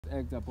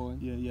act upon.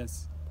 Yeah,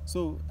 yes.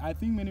 So I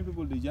think many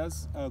people, they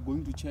just are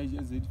going to church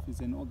as if it's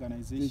an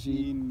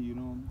organization. You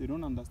know, they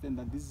don't understand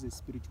that this is a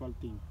spiritual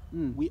thing.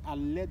 We are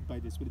led by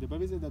the Spirit. The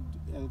Bible says that,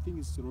 I think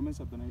it's Romans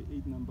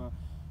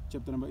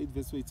chapter number 8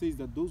 verse 4. It says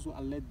that those who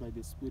are led by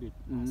the Spirit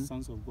are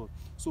sons of God.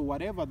 So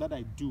whatever that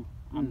I do,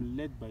 I'm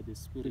led by the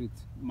Spirit.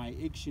 My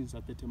actions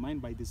are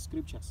determined by the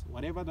Scriptures.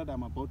 Whatever that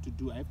I'm about to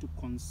do, I have to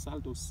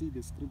consult or see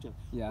the Scripture.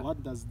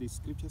 What does the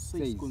Scripture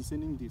say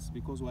concerning this?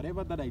 Because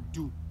whatever that I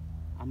do,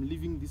 I'm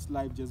living this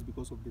life just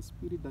because of the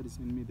Spirit that is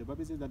in me. The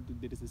Bible says that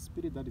there is a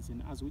Spirit that is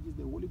in us, which is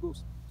the Holy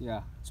Ghost.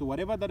 So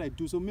whatever that I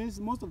do, so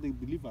most of the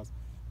believers,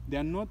 they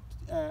are not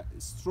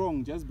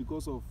strong just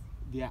because of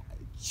their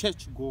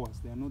church goers.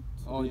 They are not.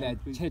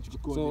 Church.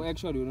 So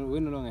actually, we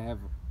no longer have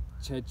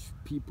church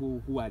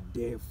people who are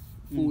deaf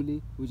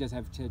fully. We just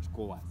have church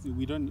goers.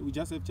 We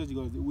just have church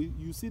goers.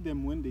 You see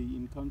them when they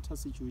encounter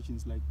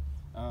situations like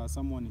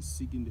someone is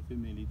sick in the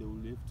family. They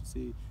will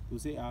say,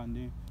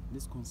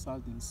 let's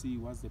consult and see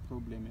what's the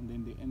problem, and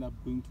then they end up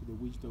going to the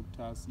witch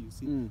doctors. You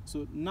see,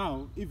 so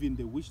now even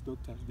the witch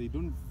doctors, they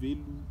don't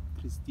value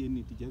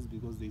Christianity just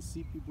because they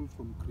see people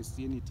from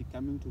Christianity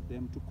coming to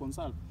them to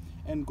consult.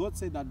 And God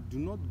said that do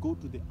not go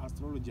to the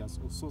astrologers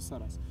or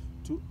sorcerers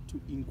to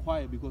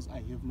inquire, because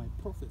I have my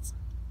prophets.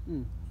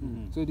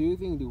 So do you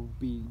think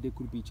there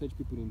could be church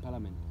people in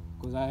parliament?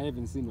 Because I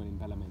haven't seen one in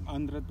parliament.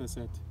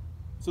 100%.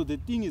 So the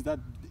thing is that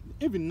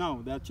even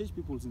now there are church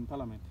people in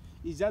parliament.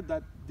 It's just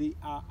that they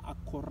are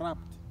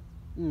corrupt.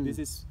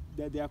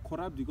 They are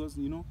corrupt because,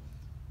 you know,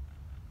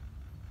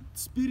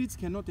 spirits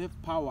cannot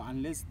have power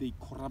unless they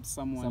corrupt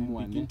someone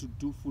and begin to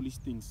do foolish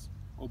things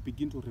or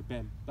begin to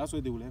rebel. That's why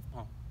they will have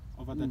power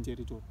over that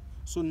territory.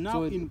 So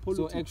now in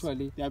politics, so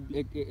actually,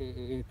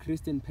 a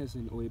Christian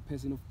person or a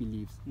person of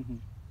beliefs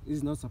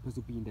is not supposed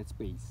to be in that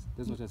space.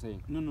 That's what you're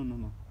saying.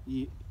 No.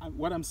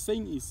 What I'm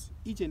saying is,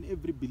 each and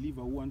every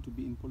believer who want to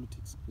be in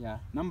politics,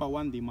 number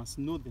one, they must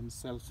know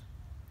themselves.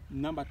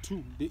 Number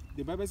two,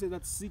 the Bible says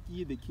that seek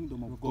ye the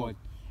kingdom of God.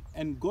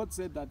 And God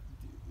said that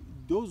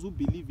those who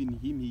believe in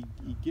Him,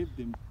 He gave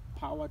them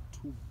power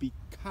to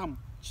become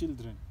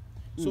children.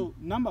 So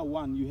number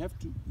one, you have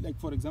to, like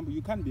for example,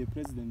 you can't be a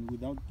president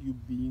without you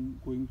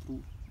going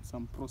through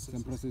some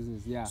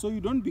processes. So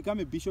you don't become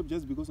a bishop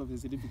just because of a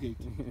certificate.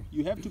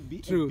 You have to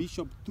be a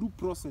bishop through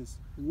process,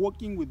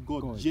 working with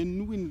God.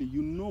 Genuinely.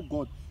 You know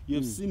God, you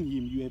have seen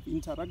Him, you have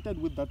interacted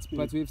with that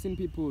Spirit. But we've seen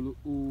people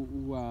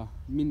who are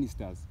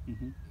ministers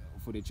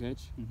for the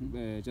church,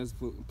 just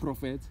for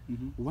prophets.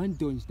 Why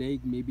don't they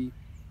maybe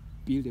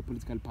build a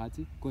political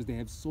party? Because they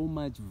have so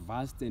much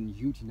vast and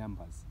huge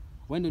numbers.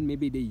 Why don't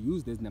maybe they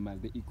use those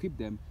numbers, they equip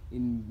them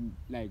in,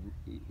 like,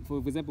 for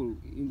example,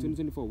 in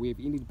 2024 we have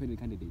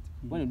independent candidates.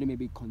 Why don't they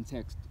maybe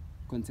contest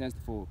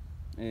for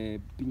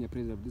being a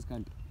president of this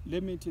country?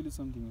 Let me tell you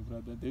something,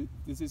 brother.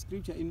 There's a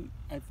scripture in,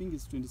 I think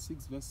it's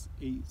 26 verse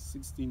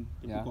 16,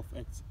 the book of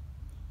Acts.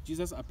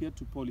 Jesus appeared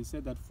to Paul. He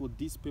said that for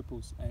this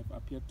purpose I have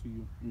appeared to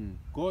you.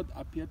 God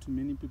appeared to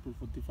many people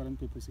for different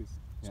purposes.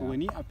 So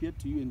when He appeared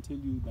to you and tell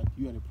you that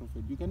you are a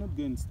prophet, you cannot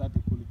go and start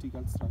a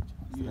political structure.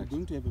 You are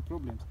going to have a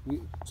problem.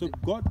 So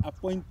God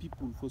appoints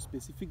people for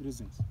specific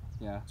reasons.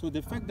 So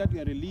the fact that you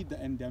are a leader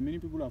and there are many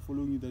people who are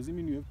following you doesn't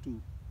mean you have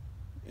to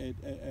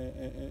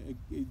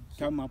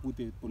come up with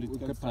a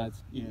political part.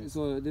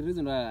 So the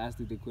reason why I asked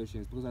you the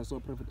question is because I saw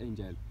Prophet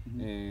Angel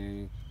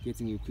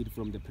getting equipped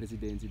from the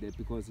presidency there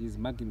because he's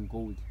making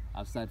gold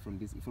outside from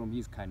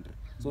his country.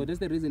 So that's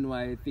the reason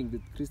why I think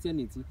that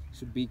Christianity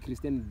should be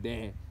Christian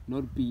there,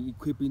 not be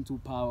equipped into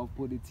power of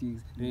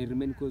politics.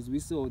 Because we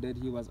saw that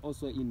he was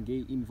also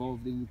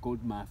involved in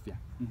gold mafia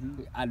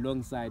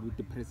alongside with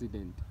the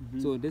president.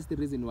 So that's the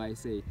reason why I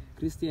say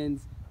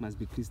Christians must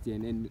be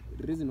Christian. And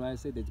the reason why I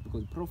say that is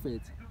because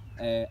prophets,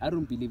 I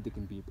don't believe they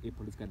can be a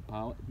political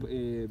power.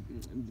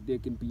 They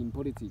can be in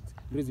politics.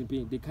 The reason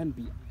being, they can't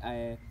be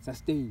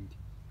sustained.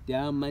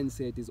 Their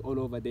mindset is all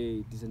over.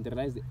 They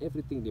decentralize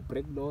everything. They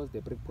break laws. They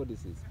break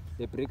policies.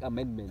 They break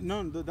amendments.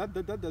 No,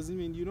 that doesn't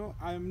mean, you know,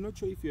 I'm not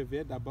sure if you have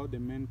heard about the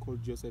man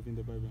called Joseph in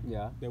the Bible.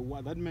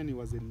 That man, he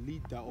was a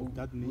leader of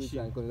that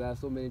nation. Because there are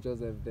so many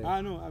Joseph there.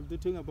 No, I'm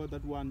talking about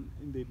that one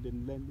in the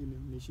land in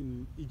the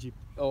nation Egypt.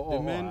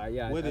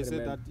 Where they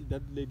said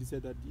that lady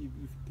said that if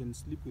you can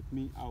sleep with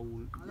me, I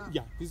will.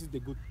 This is the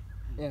good.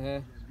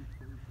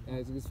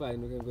 It's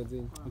fine. We can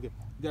continue. Okay.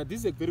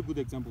 This is a very good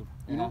example.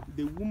 You know,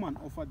 the woman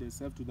offered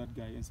herself to that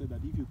guy and said that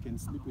if you can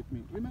sleep with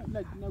me, remember,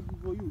 like now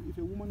for you, if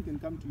a woman can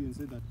come to you and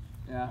say that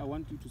I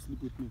want you to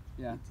sleep with me,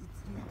 it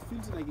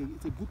feels like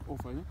it's a good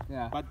offer.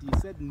 But he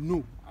said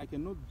no, I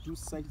cannot do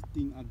such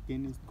thing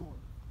against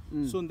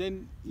God. So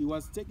then he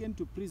was taken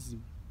to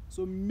prison.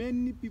 So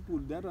many people,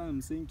 that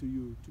I'm saying to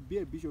you, to be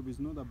a bishop is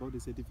not about the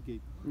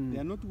certificate. They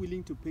are not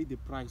willing to pay the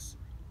price.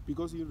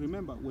 Because you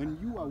remember, when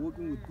you are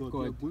working with God,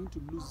 you are going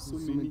to lose so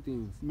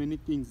many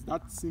things.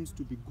 That seems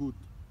to be good,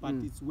 but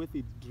it's worth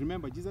it.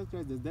 Remember, Jesus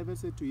Christ, the devil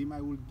said to him,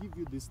 I will give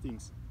you these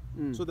things.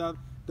 So that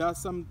there are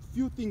some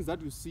few things that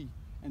you see,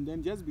 and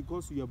then just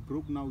because you are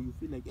broke now, you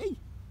feel like, hey,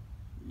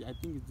 I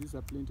think these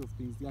are plenty of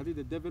things. I think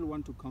the devil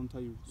want to counter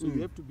you, so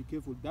you have to be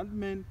careful. That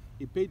man,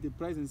 he paid the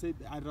price and said,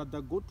 "I'd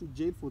rather go to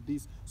jail for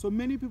this." So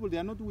many people, they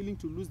are not willing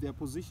to lose their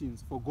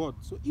positions for God.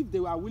 So if they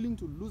are willing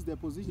to lose their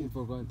positions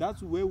for God,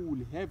 that's where we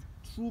will have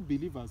true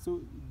believers.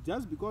 So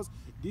just because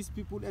these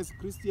people as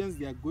Christians,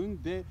 they are going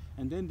there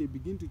and then they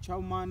begin to chow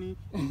money,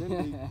 and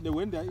then they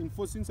when they are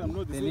enforcing some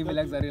law, they live a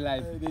luxury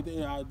life.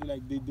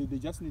 They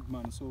just need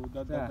money. So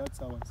that's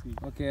how I see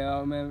it. Okay,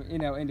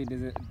 in our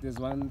ending, there's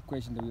one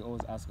question that we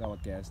always ask our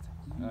guests.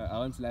 I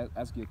want to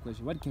ask you a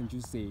question. What can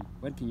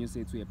you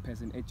say to a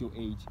person at your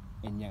age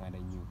and younger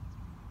than you?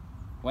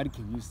 What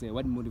can you say?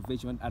 What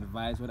motivation, what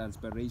advice, what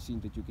inspiration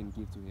that you can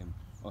give to him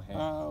or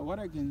her? What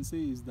I can say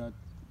is that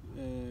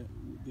the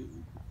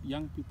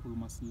young people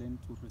must learn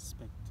to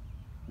respect,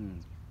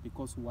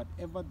 because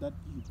whatever that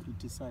you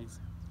criticize,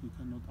 you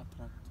cannot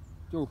attract.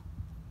 Oh.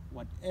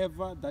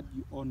 Whatever that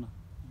you honor,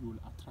 you will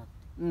attract.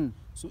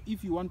 So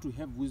if you want to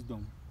have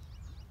wisdom,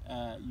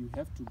 you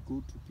have to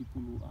go to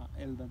people who are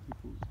elder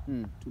people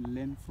to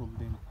learn from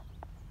them.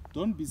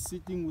 Don't be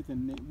sitting with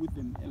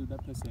an elder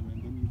person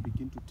and then you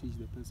begin to teach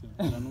the person.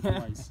 They are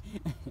not wise.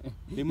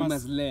 They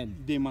must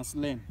learn. They must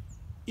learn.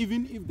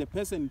 Even if the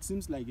person, it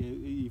seems like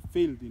he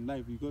failed in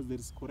life, because there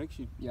is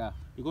correction. Yeah.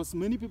 Because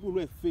many people who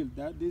have failed,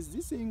 there's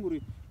this saying where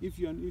if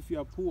you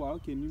are poor, how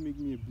can you make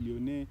me a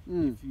billionaire?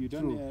 If you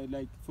don't,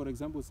 like for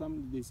example,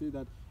 they say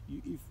that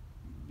if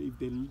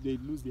they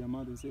lose their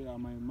mother, say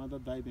my mother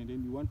died, and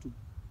then you want to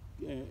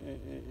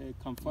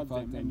comfort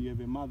them, and you have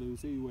a mother, you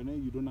say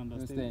you don't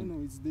understand.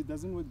 No, it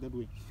doesn't work that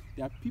way.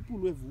 There are people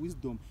who have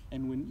wisdom,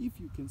 and if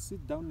you can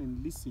sit down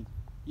and listen,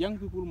 young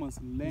people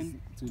must learn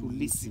to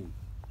listen.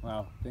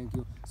 Wow, thank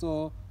you.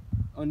 So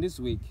on this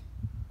week,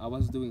 I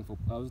was doing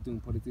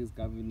politics,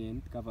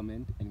 government,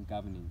 and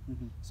governing.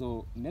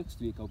 So next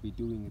week I'll be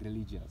doing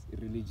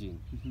religion.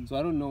 So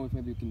I don't know if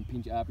maybe you can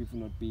pinch up if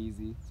you're not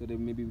busy, so that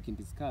maybe we can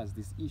discuss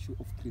this issue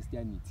of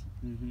Christianity,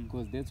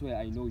 because that's where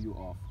I know you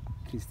of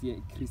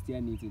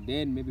Christianity.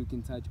 Then maybe we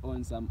can touch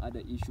on some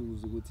other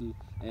issues. Do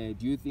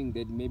you think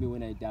that maybe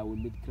when I die I will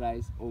meet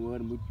Christ, or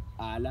when I meet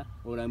Allah,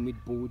 or I meet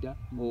Buddha,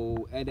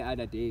 or any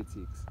other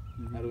deities?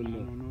 I don't know.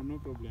 No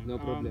problem. No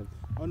problem.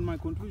 On my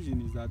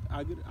conclusion is that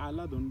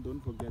Allah,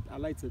 don't forget,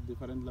 Allah is a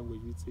different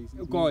language which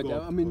says God.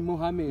 I mean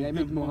Muhammad. I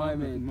mean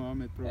Muhammad.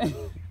 Muhammad.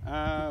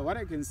 What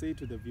I can say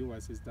to the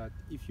viewers is that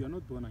if you are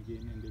not born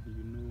again, and then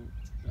you know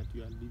that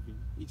you are living,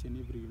 each and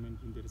every human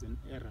being, there is an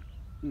error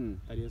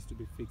that has to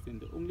be fixed, and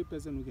the only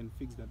person who can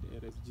fix that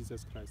error is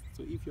Jesus Christ.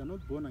 So if you are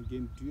not born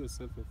again, do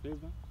yourself a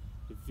favor,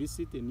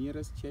 visit the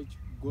nearest church,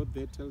 go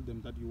there, tell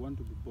them that you want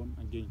to be born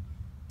again.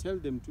 Tell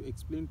them to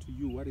explain to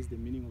you what is the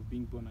meaning of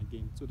being born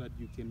again, so that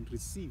you can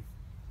receive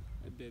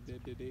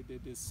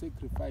the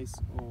sacrifice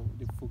or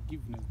the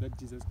forgiveness that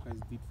Jesus Christ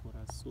did for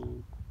us. So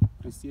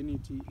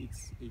Christianity,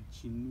 it's a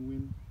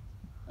genuine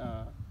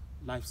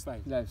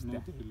lifestyle, not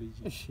a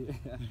religion.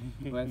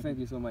 Well, thank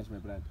you so much, my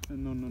brother.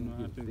 No,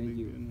 thank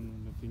you.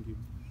 Thank you.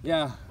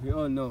 Yeah, we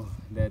all know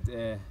that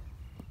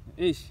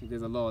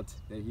there's a lot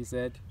that he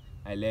said.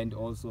 I learned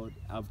also.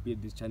 I've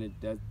built this channel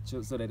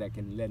so that I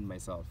can learn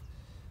myself.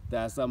 There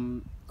are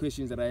some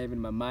questions that I have in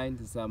my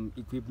mind, some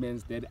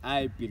equipments that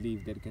I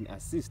believe that can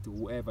assist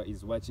whoever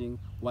is watching,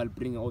 while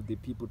bringing all the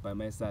people by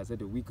my side, so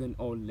that we can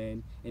all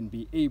learn and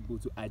be able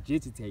to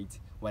agitate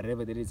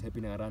whatever that is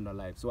happening around our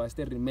life. So I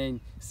still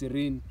remain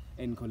serene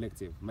and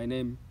collective. My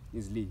name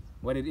is Lee.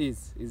 What it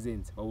is,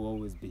 isn't, or will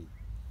always be.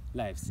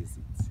 Life says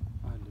it.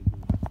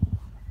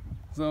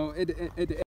 So at the